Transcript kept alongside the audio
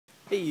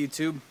Hey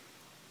YouTube.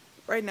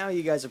 Right now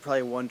you guys are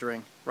probably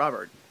wondering,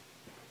 Robert,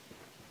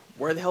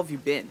 where the hell have you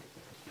been?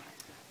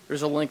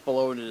 There's a link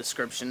below in the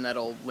description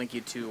that'll link you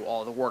to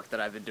all the work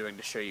that I've been doing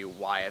to show you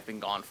why I've been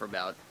gone for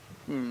about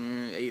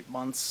 8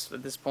 months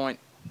at this point.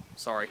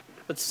 Sorry.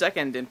 But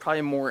second, and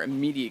probably more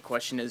immediate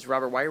question is,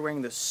 Robert, why are you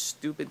wearing those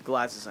stupid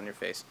glasses on your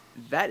face?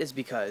 That is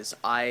because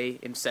I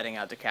am setting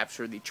out to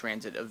capture the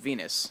transit of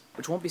Venus,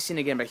 which won't be seen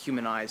again by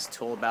human eyes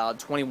till about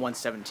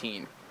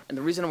 2117. And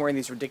the reason I'm wearing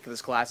these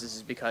ridiculous glasses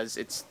is because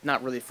it's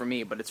not really for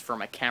me, but it's for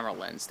my camera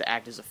lens to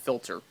act as a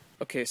filter.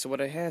 Okay, so what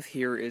I have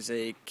here is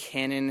a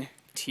Canon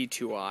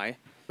T2i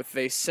with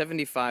a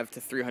 75 to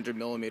 300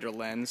 millimeter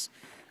lens.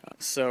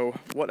 So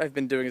what I've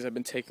been doing is I've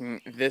been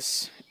taking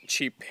this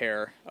cheap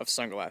pair of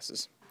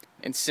sunglasses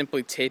and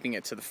simply taping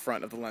it to the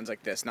front of the lens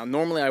like this. Now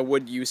normally I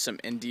would use some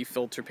ND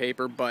filter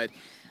paper, but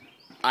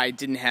I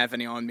didn't have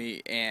any on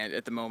me, and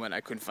at the moment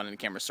I couldn't find any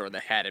camera store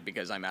that had it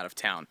because I'm out of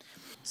town.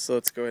 So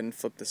let's go ahead and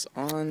flip this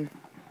on.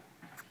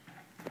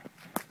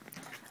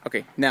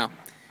 Okay, now,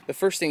 the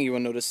first thing you will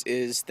notice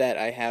is that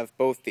I have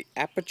both the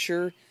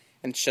aperture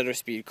and shutter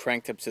speed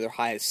cranked up to their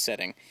highest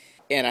setting,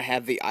 and I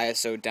have the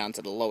ISO down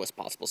to the lowest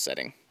possible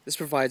setting. This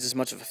provides as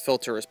much of a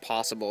filter as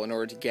possible in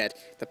order to get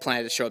the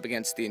planet to show up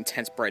against the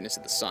intense brightness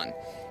of the sun.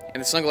 And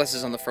the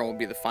sunglasses on the front will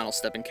be the final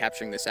step in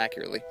capturing this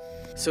accurately.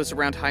 So it's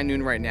around high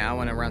noon right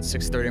now, and around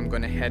 6:30 I'm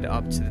going to head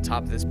up to the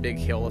top of this big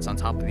hill that's on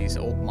top of these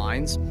old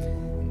mines,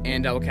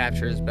 and I will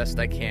capture as best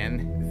I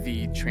can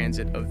the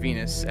transit of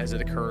Venus as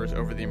it occurs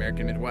over the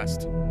American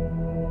Midwest.